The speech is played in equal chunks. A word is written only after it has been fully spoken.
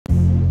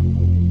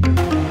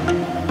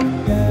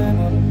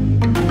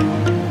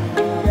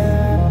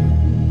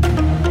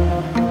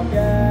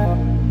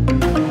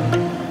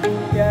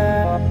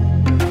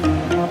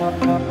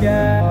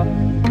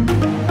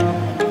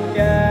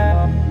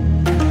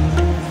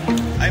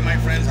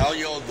friends, how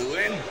y'all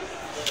doing?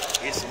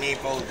 It's me,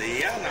 Paul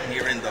Diaz, and I'm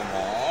here in the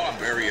mall. I'm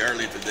very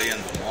early today in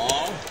the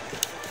mall.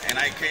 And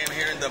I came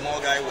here in the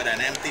mall, guy, with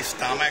an empty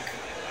stomach.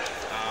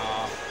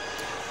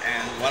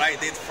 And what I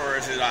did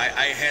first is I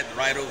head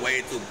right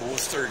away to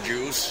Rooster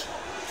juice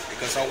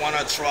because I want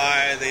to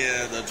try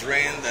the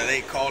drink that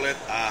they call it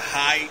a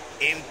high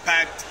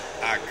impact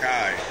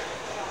Acai.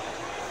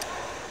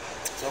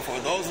 So for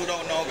those who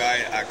don't know,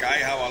 guys,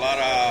 Acai have a lot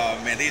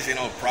of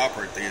medicinal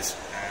properties,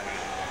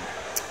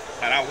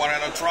 and I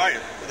wanted to try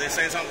it. But they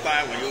say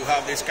sometimes when you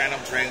have this kind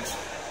of drinks,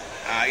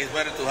 it's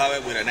better to have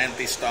it with an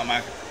empty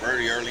stomach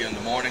very early in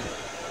the morning.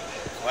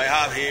 So I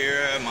have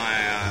here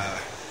my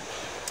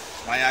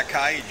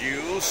Acai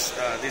juice.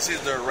 This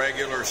is the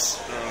regular size.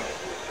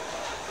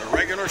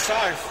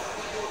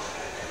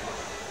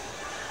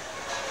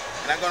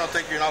 And I'm gonna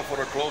take you now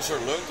for a closer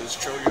look to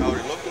show you how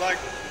it looks like.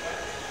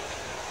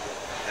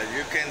 As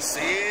you can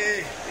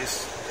see,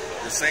 it's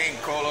the same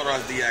color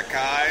as the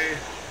Acai.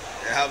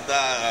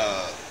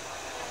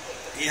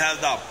 It has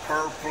that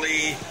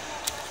purpley,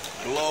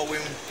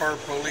 glowing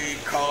purpley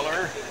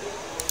color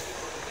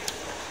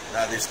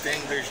that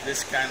distinguishes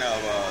this kind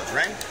of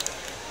drink.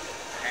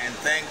 And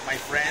thank my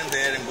friend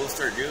there in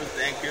Rooster Juice.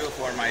 Thank you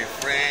for my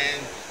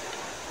friend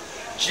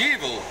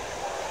Jivel,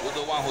 who's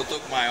the one who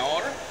took my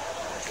order.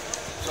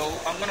 So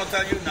I'm gonna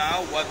tell you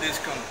now what this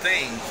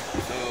contains.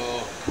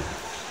 So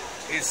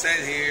it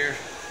says here,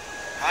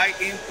 high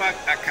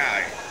impact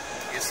Acai.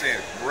 It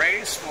says,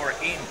 brace for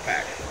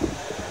impact.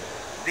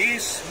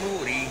 This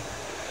smoothie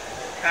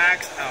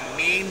packs a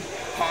mean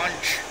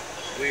punch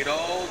with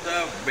all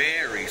the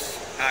berries.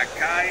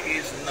 Acai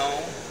is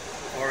known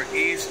for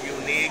its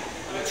unique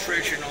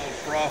nutritional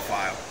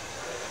profile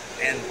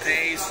and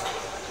taste,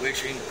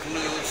 which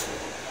includes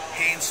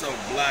hints of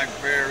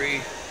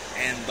blackberry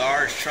and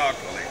dark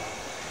chocolate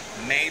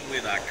made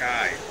with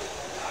Acai,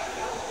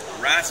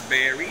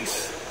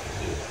 raspberries,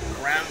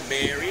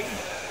 cranberry,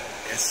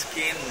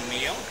 skim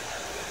milk,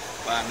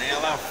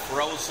 vanilla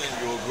frozen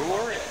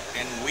yogurt,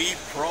 and wheat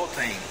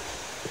protein.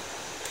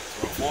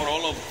 So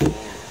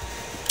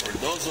for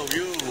those of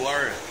you who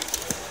are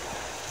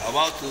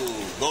about to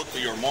go to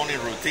your morning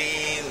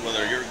routine,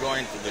 whether you're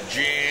going to the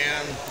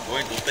gym,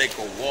 going to take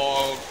a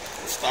walk,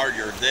 start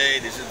your day,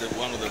 this is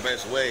one of the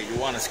best ways. You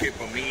want to skip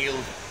a meal,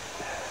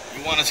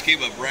 you want to skip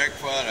a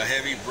breakfast, a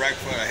heavy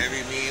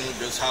meal,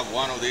 just have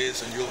one of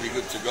these and you'll be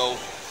good to go.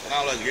 So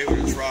now let's give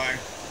it a try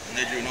and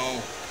let you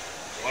know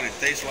what it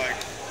tastes like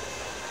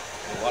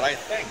and what I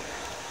think.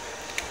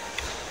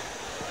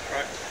 All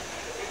right.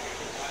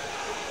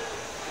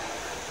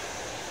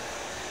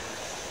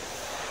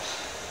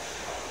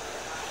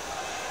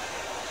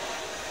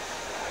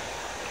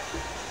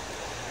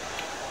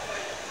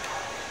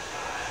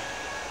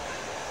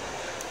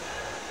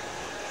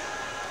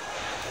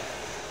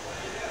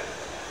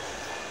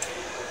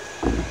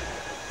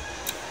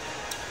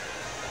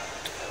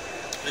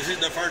 This is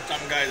the first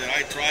time, guys, that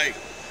I tried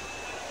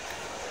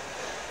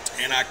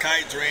an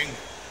Acai drink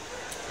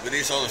with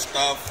this other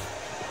stuff,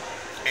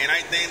 and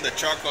I think the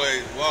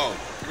chocolate, wow,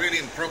 really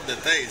improved the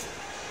taste.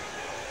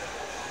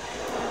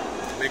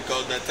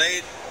 Because the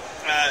taste,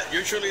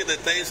 usually the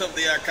taste of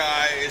the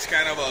Acai is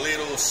kind of a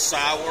little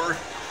sour,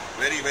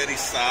 very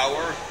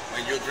sour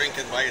when you drink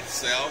it by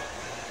itself.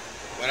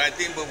 But I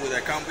think with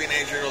the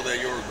combination of the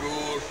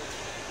yogurt,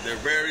 the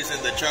berries,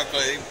 and the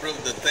chocolate, it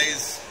improved the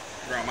taste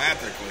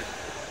dramatically.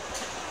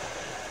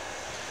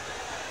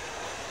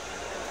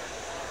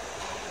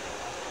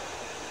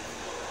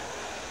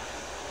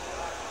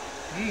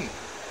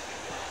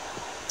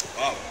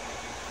 Wow.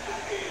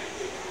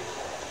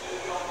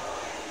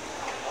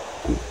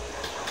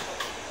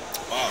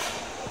 Wow.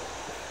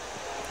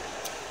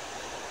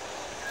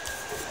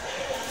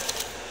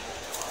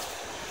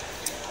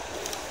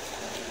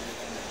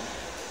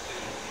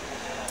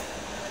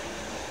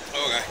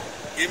 Okay.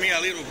 Give me a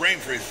little brain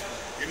freeze.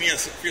 Give me a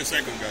few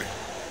seconds, guys.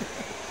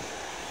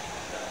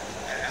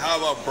 How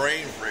about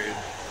brain freeze?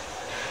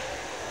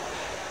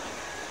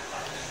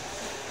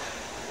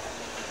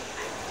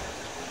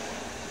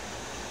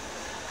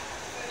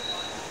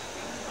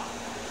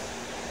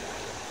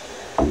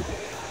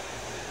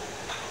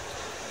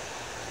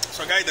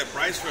 So guys, the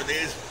price for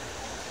this,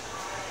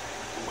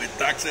 with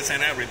taxes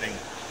and everything,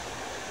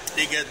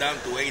 it gets down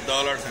to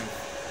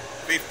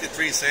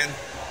 $8.53.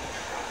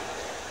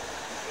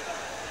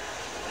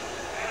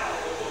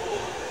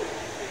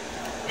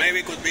 Maybe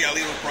it could be a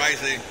little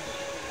pricey,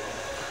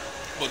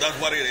 but that's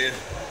what it is.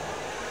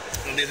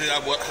 And this is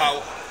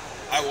how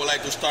I would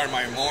like to start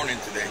my morning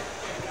today.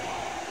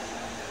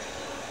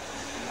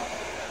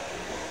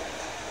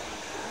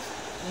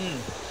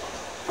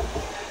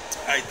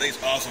 It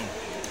tastes awesome.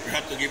 You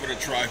have to give it a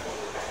try.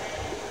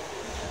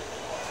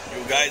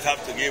 You guys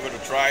have to give it a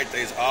try. It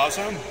tastes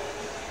awesome.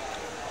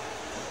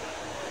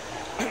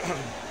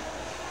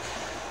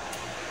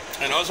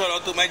 And also,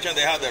 not to mention,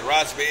 they have the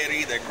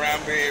raspberry, the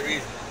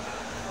cranberry,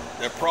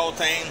 the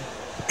protein.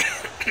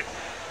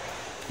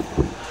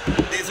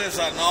 This is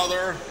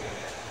another,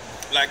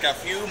 like a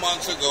few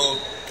months ago.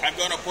 I'm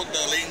gonna put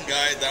the link,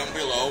 guys, down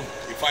below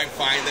if I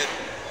find it.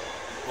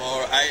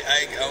 For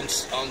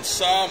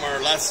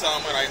last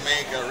summer I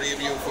make a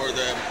review for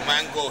the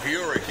Mango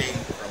Hurricane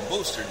from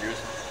Booster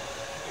Juice.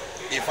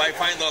 If I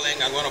find the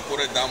link, I'm gonna put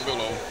it down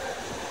below.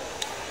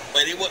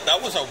 But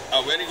that was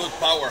a very good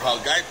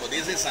powerhouse, guys. But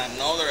this is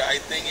another, I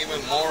think,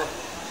 even more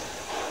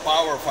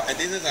powerful.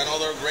 This is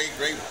another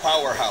great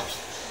powerhouse.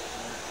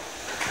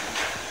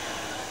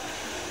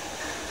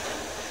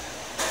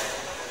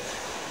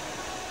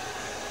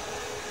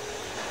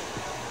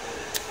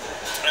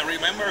 And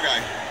remember,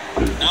 guys,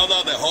 now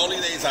that the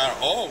holidays are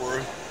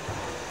over,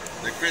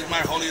 the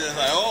Christmas holidays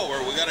are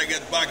over, we gotta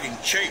get back in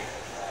shape.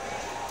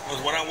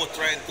 That's what I was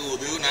trying to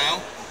do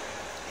now,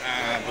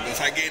 because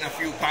I gained a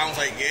few pounds,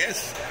 I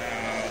guess.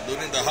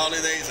 During the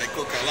holidays, I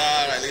cook a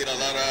lot. I eat a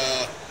lot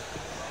of,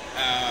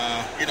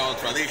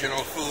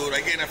 traditional food.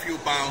 I gained a few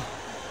pounds.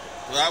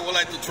 So I would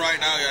like to try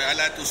now. I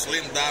like to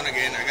slim down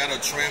again. I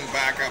gotta trim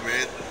back a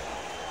bit.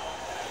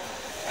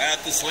 I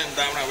have to slim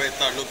down a bit,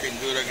 start looking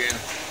good again.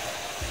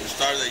 To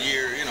start the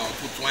year,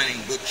 220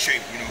 in good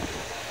shape,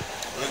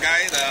 The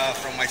guys,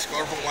 from my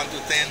score from 1 to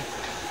 10,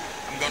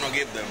 I'm gonna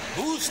give them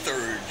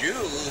Booster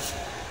Juice,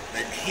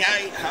 the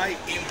high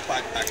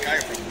impact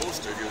Acai from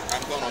Booster Juice.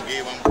 I'm gonna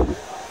give them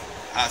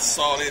a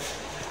solid.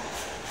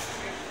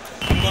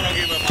 I'm gonna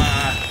give them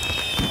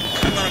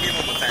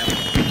a 10.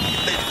 It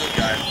tastes good,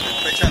 guys.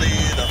 Especially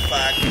the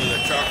fact with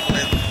the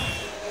chocolate.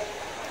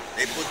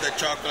 They put the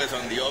chocolates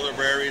on the other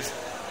berries.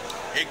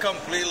 It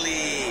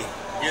completely,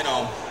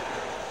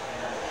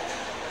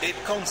 it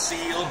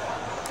conceals.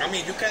 I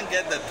mean, you can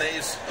get the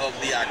taste of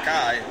the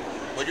Acai,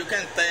 but you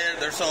can tell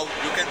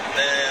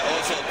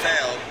also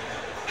tell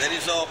there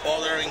is no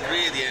other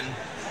ingredient.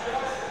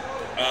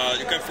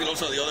 You can feel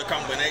also the other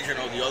combination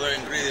of the other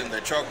ingredient,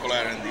 the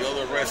chocolate and the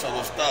other rest of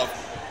the stuff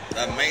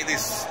that made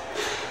this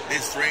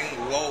drink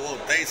will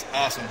taste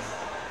awesome.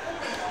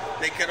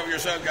 Take care of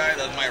yourself, guys.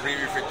 That's my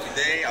review for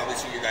today. I will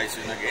see you guys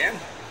soon again.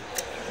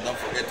 Don't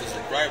forget to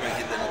subscribe and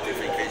hit the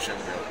notification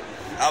bell.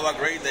 Have a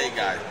great day,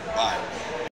 guys. Bye.